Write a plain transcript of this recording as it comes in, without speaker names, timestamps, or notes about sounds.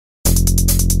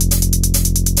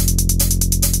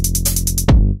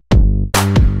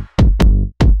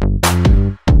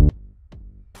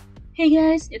Hey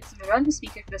guys, it's Veron, the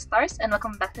Speaker for the Stars, and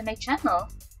welcome back to my channel.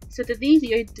 So today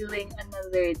we are doing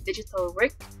another digital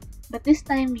work, but this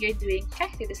time we are doing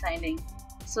character designing.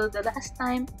 So the last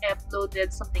time I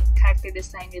uploaded something character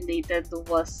design related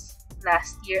was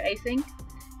last year, I think,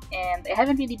 and I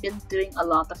haven't really been doing a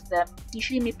lot of them.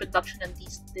 Usually my production on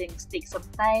these things takes some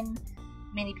time,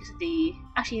 mainly because they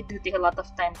actually do take a lot of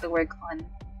time to work on,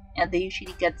 and they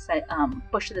usually get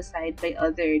pushed to the side by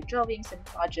other drawings and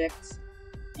projects,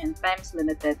 and time's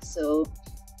limited, so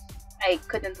I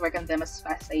couldn't work on them as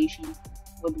fast as I usually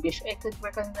would wish I could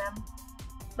work on them.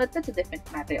 But that's a different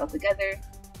matter altogether.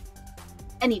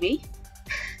 Anyway,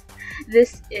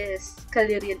 this is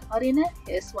Calirion.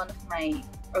 He is one of my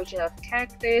original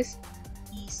characters.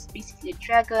 He's basically a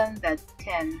dragon that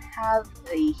can have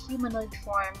a humanoid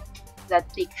form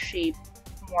that takes shape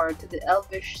more to the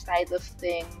elvish side of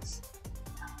things.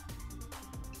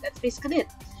 That's basically it.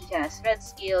 He has red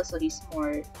scales, so he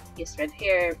has red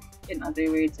hair, in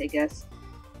other words, I guess.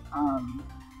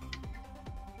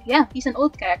 Yeah, he's an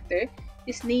old character.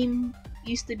 His name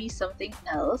used to be something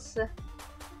else,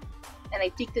 and I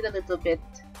tweaked it a little bit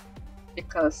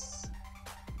because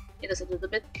it was a little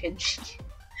bit cringy.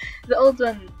 The old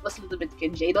one was a little bit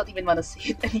cringy. I don't even want to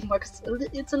say it anymore because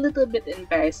it's a little bit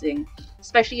embarrassing,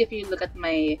 especially if you look at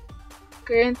my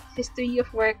current history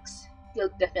of works.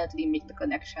 You'll definitely make the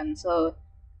connection. So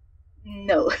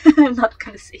no, I'm not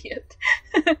gonna say it.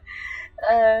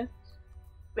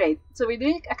 Right, so we're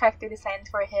doing a character design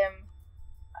for him.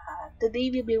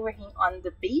 Today we'll be working on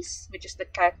the base, which is the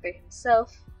character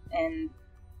himself, and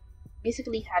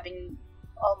basically having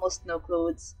almost no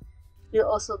clothes. We'll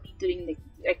also be doing,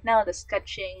 right now, the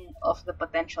sketching of the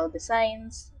potential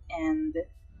designs and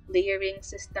layering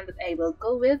system that I will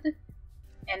go with,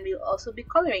 and we'll also be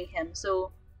coloring him.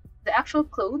 So the actual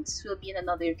clothes will be in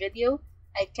another video.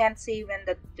 I can't say when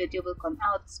that video will come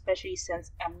out, especially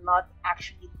since I'm not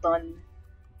actually done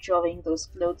drawing those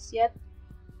clothes yet.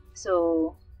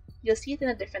 So you'll see it in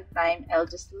a different time. I'll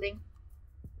just link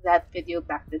that video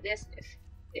back to this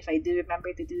if I do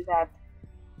remember to do that.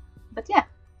 But yeah,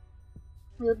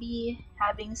 we'll be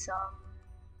having some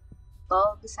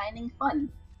doll designing fun.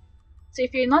 So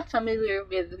if you're not familiar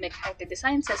with the character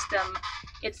design system,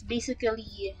 it's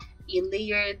basically a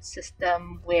layered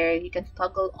system where you can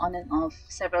toggle on and off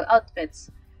several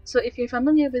outfits. So if you're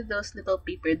familiar with those little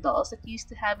paper dolls that you used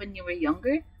to have when you were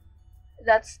younger,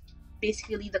 that's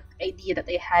basically the idea that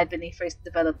I had when I first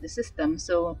developed the system.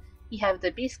 So you have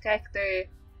the base character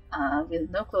with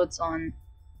no clothes on,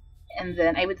 and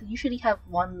then I would usually have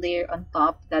one layer on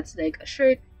top that's like a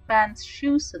shirt, pants,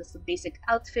 shoes, so that's the basic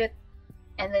outfit,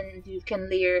 and then you can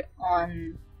layer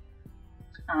on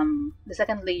the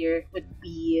second layer would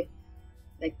be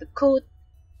like the coat,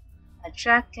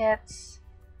 jackets,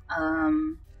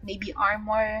 maybe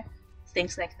armor,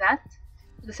 things like that.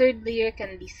 The third layer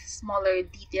can be smaller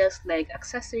details like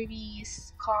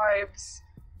accessories, scarves,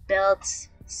 belts,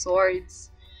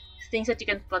 swords, things that you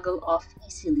can toggle off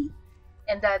easily.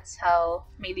 And that's how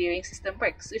my layering system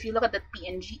works. So if you look at the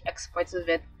PNG exports of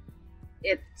it,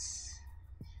 it's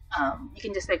you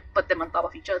can just like put them on top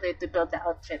of each other to build the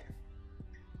outfit.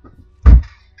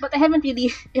 But I haven't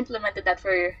really implemented that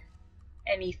for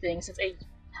anything since I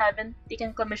haven't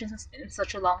taken commissions in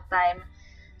such a long time.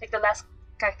 Like the last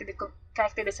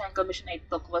character design commission I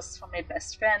took was from my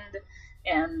best friend,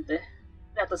 and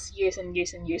that was years and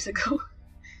years and years ago.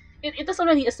 It was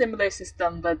already a similar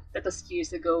system, but that was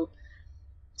years ago.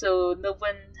 So no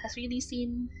one has really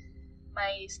seen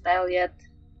my style yet.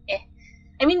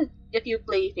 I mean, if you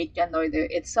play Fate Grand Order,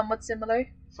 it's somewhat similar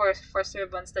for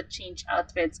servants that change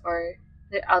outfits or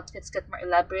their outfits get more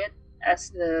elaborate as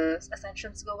the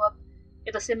ascensions go up.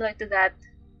 It was similar to that,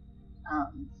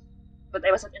 but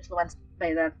I wasn't influenced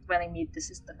by that when I made the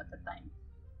system at the time.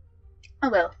 Oh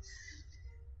well,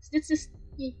 it's just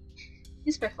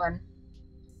for fun.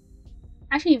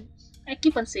 Actually, I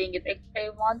keep on saying it. I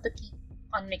want to keep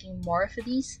on making more of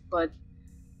these, but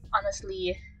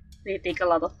honestly, they take a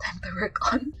lot of time to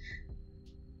work on.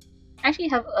 I actually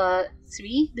have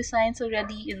 3 designs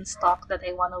already in stock that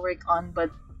I want to work on,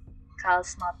 but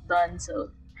Cal's not done,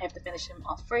 so I have to finish him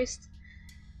off first.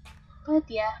 But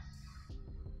yeah.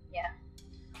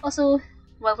 Also,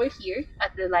 while we're here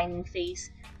at the lining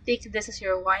phase, take this as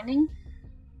your warning.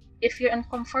 If you're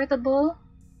uncomfortable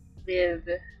with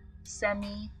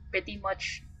pretty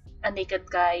much a naked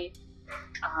guy,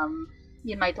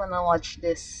 you might want to watch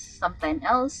this sometime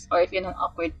else, or if you're in an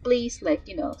awkward place, like,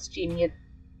 streaming it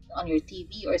on your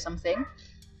TV or something.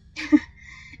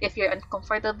 If you're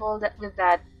uncomfortable with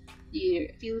that, you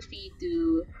feel free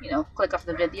to, click off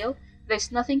the video.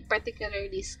 There's nothing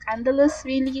particularly scandalous,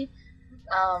 really.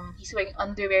 He's wearing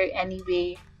underwear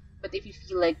anyway, but if you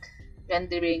feel like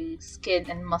rendering skin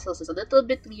and muscles is a little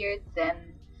bit weird,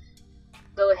 then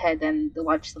go ahead and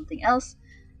watch something else.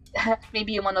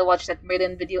 Maybe you want to watch that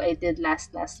Merlin video I did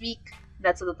last week.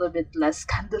 That's a little bit less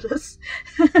scandalous.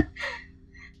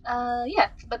 Yeah,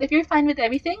 but if you're fine with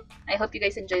everything, I hope you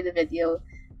guys enjoy the video.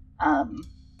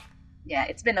 Yeah,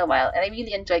 it's been a while, and I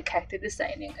really enjoy character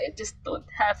designing. I just don't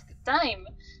have the time.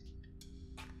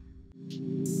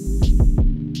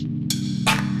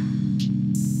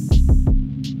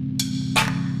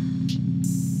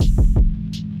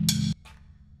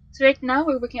 So right now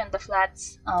we're working on the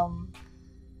flats.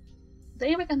 Do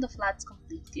I work on the flats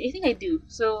completely? I think I do.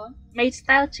 So my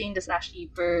style changes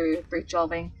actually per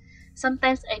drawing.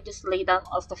 Sometimes I just lay down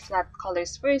all the flat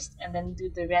colors first and then do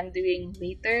the rendering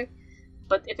later.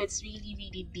 But if it's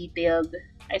really detailed,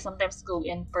 I sometimes go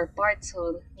in per part.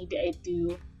 So maybe I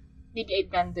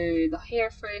render the hair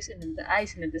first, and then the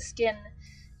eyes, and then the skin.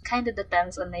 Kinda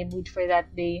depends on my mood for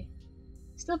that day.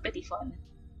 Still pretty fun.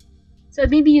 So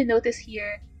maybe you notice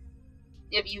here,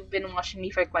 if you've been watching me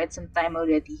for quite some time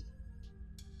already,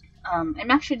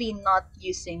 I'm actually not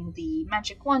using the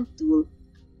magic wand tool,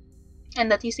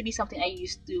 and that used to be something I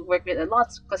used to work with a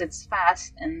lot because it's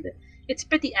fast and it's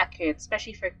pretty accurate,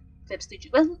 especially for clip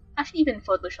studio. Well, actually even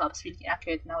Photoshop's really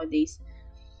accurate nowadays.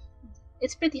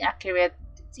 It's pretty accurate,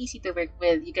 it's easy to work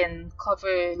with, you can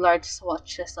cover large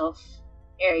swatches of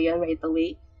area right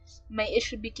away. My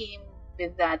issue became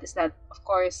with that is that, of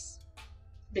course,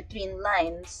 between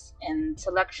lines and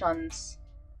selections,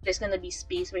 there's gonna be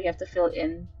space where you have to fill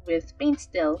in with paint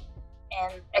still,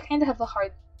 and I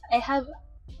have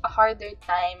a harder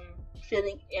time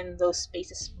filling in those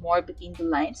spaces more between the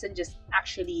lines than just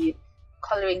actually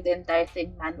coloring the entire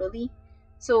thing manually.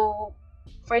 So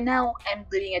for now, I'm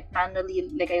doing it manually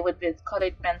like I would with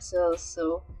colored pencils.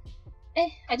 So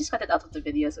I just cut it out of the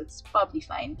video, so it's probably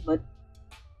fine. But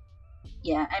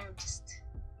yeah, I'm just,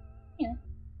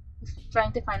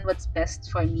 trying to find what's best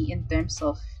for me in terms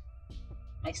of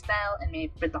my style and my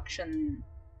production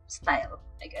style,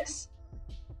 I guess.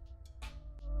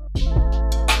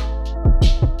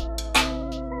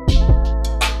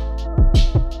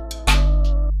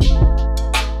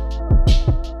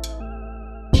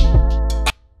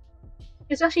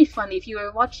 It's actually funny, if you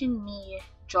were watching me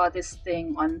draw this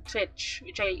thing on Twitch,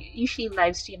 which I usually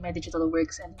live stream my digital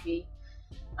works anyway,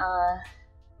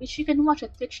 which you can watch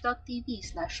at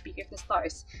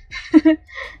twitch.tv/speakerofthestars.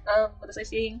 What was I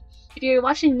saying? If you're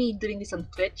watching me doing this on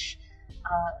Twitch,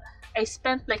 I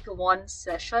spent like one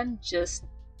session just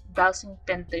browsing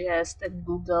Pinterest and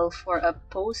Google for a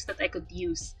pose that I could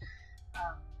use.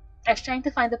 I was trying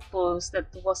to find a pose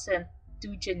that wasn't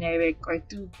too generic or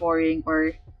too boring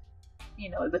or,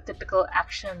 the typical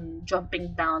action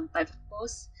jumping down type of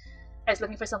pose. I was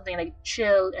looking for something like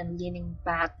chill and leaning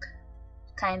back,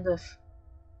 kind of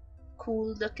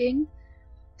cool looking,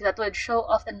 that would show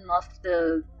off enough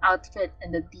the outfit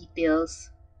and the details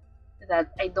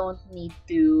that I don't need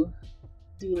to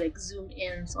do like zoom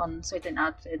ins on certain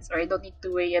outfits, or I don't need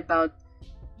to worry about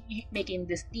making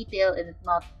this detail and it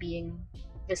not being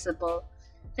visible.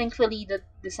 Thankfully, the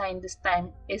design this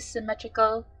time is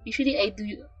symmetrical. Usually I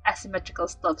do asymmetrical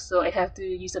stuff, so I have to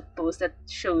use a pose that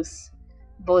shows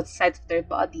both sides of their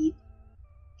body.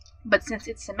 But since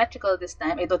it's symmetrical this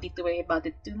time, I don't need to worry about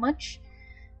it too much.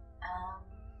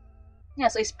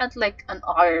 So I spent like an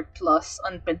hour plus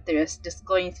on Pinterest just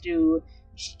going through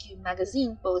GQ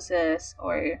magazine poses,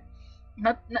 or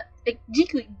not like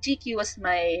GQ was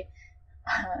my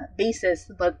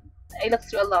basis, but I looked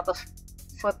through a lot of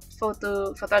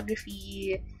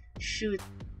photography shoot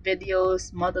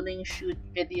videos, modeling shoot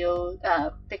video,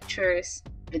 pictures,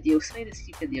 videos. Why did I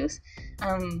say videos?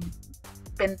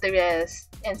 Pinterest,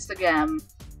 Instagram,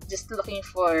 just looking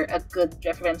for a good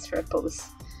reference for a pose.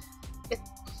 It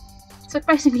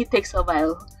surprisingly takes a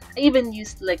while. I even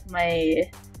used like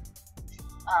my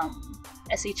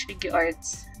SH Figure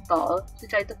Arts doll to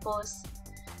try to pose.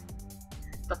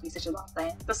 It took me such a long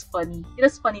time. It was funny. It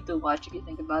was funny to watch if you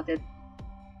think about it.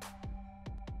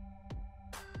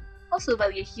 Also,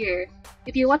 while you're here,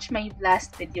 if you watch my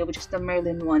last video, which is the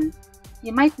Merlin one,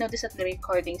 you might notice that the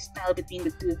recording style between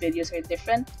the two videos are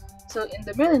different. So in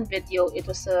the Merlin video, it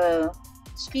was a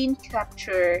screen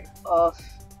capture of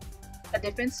a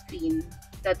different screen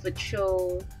that would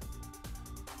show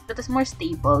that is more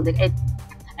stable. Like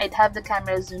I'd have the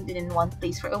camera zoomed in one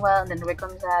place for a while and then work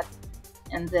on that,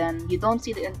 and then you don't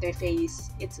see the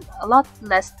interface. It's a lot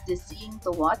less dizzying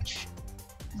to watch,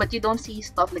 but you don't see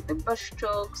stuff like the brush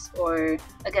strokes, or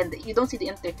again, you don't see the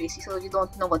interface, so you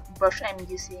don't know what brush I'm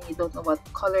using, you don't know what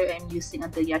color I'm using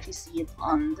until you actually see it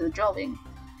on the drawing.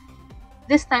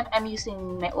 This time I'm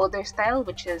using my older style,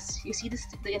 which is you see this,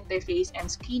 the interface and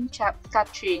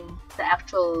capturing the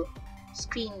actual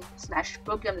screen /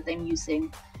 program that I'm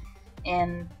using.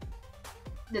 And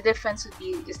the difference would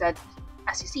be is that,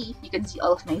 as you see, you can see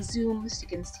all of my zooms, you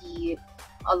can see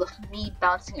all of me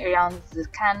bouncing around the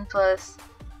canvas,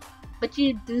 but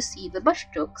you do see the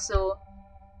brushstroke. So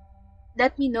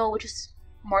let me know which is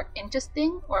more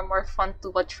interesting or more fun to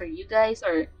watch for you guys,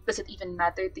 or does it even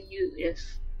matter to you if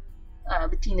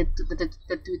between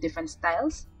the two different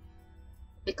styles?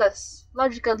 Because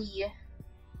logically,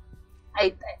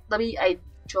 the way I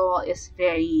draw is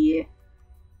very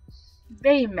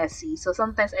messy. So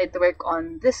sometimes I'd work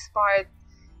on this part,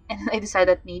 and I decide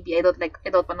that maybe I don't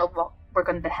want to work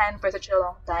on the hand for such a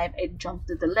long time. I'd jump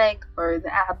to the leg or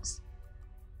the abs.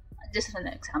 Just as an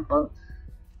example.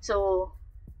 So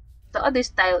the other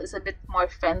style is a bit more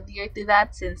friendlier to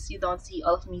that, since you don't see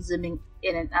all of me zooming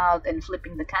in and out and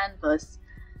flipping the canvas.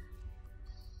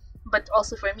 But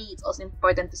also for me, it's also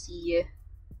important to see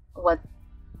what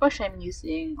brush I'm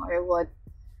using, or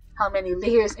how many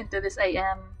layers into this I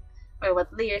am, or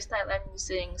what layer style I'm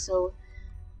using. So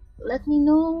let me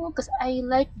know, because I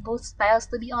like both styles,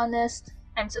 to be honest.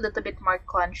 I'm just a little bit more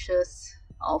conscious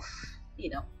of,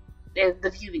 the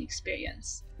viewing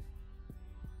experience.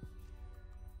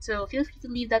 So feel free to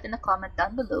leave that in a comment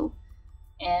down below,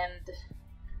 and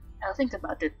I'll think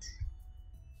about it.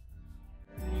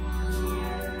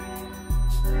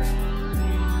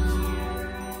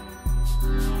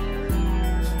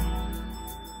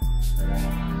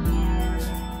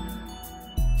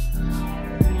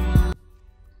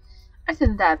 Other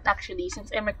than that, actually,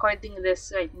 since I'm recording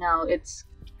this right now, it's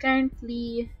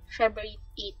currently February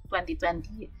 8,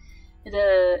 2020.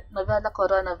 The novella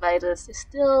coronavirus is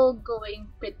still going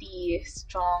pretty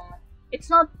strong. It's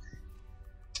not,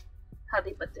 how do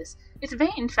you put this? It's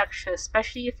very infectious,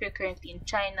 especially if you're currently in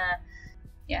China.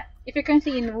 Yeah, if you're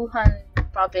currently in Wuhan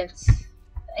province,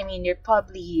 I mean, you're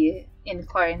probably in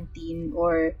quarantine,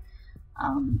 or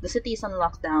the city is on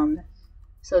lockdown,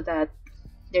 so that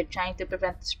they're trying to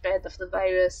prevent the spread of the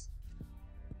virus.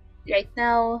 Right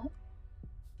now,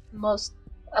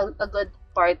 a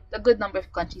good number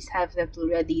of countries have that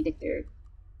already. Like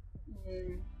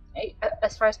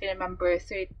as far as I remember,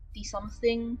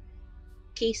 30-something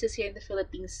cases here in the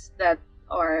Philippines that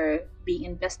are being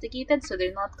investigated. So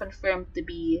they're not confirmed to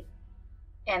be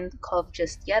nCoV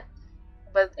just yet.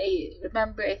 But I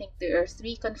remember, I think there are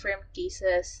 3 confirmed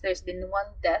cases. There's been 1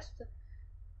 death.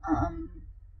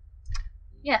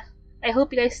 Yeah, I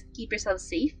hope you guys keep yourselves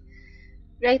safe.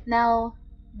 Right now,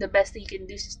 the best thing you can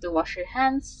do is to wash your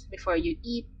hands before you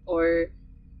eat, or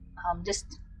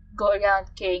just go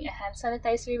around carrying a hand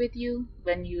sanitizer with you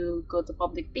when you go to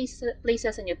public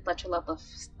places and you touch a lot of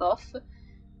stuff.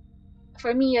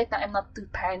 For me, right now, I'm not too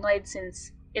paranoid,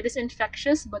 since it is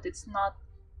infectious, but it's not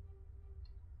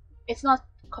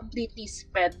completely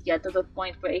spread yet to the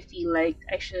point where I feel like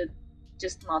I should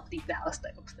just not leave the house,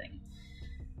 type of thing.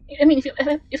 I mean,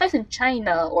 if I was in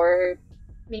China or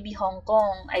maybe Hong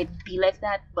Kong, I'd be like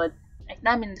that, but right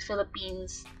now I'm in the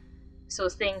Philippines, so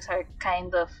things are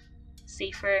kind of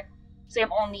safer. So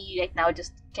I'm only right now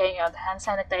just carrying out hand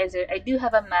sanitizer. I do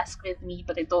have a mask with me,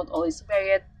 but I don't always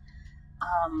wear it.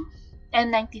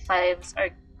 N95s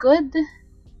are good,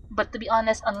 but to be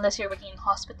honest, unless you're working in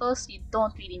hospitals, you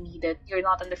don't really need it. You're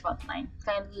not on the front line.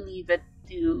 Kindly leave it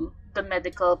to the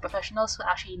medical professionals who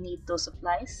actually need those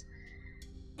supplies.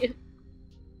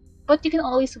 But you can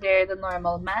always wear the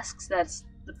normal masks, that's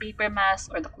the paper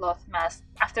mask or the cloth mask.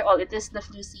 After all, it is the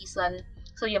flu season,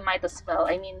 so you might as well.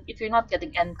 I mean, if you're not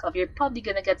getting nCoV, you're probably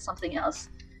gonna get something else,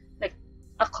 like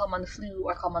a common flu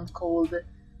or common cold,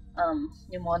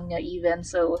 pneumonia even.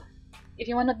 So if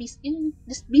you wanna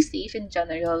just be safe in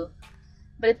general.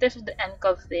 But in terms of the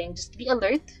nCoV thing, just be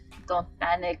alert, don't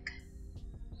panic.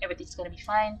 Everything's gonna be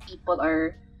fine. People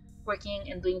are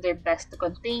working and doing their best to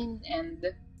contain and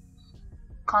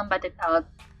combat it out.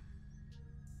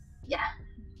 Yeah.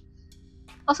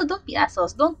 Also, don't be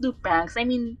assholes. Don't do pranks. I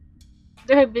mean,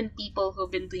 there have been people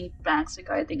who've been doing pranks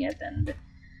regarding it, and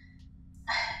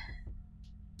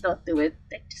don't do it.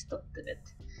 Like, just don't do it.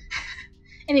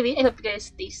 Anyway, I hope you guys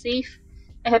stay safe.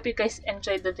 I hope you guys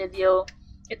enjoyed the video.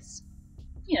 It's,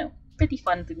 pretty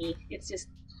fun to me. It's just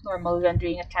normal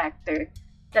rendering a character.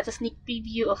 That's a sneak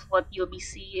preview of what you'll be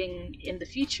seeing in the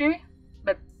future.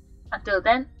 But until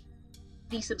then,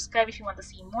 please subscribe if you want to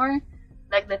see more,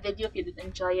 like the video if you did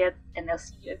enjoy it, and I'll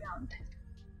see you around.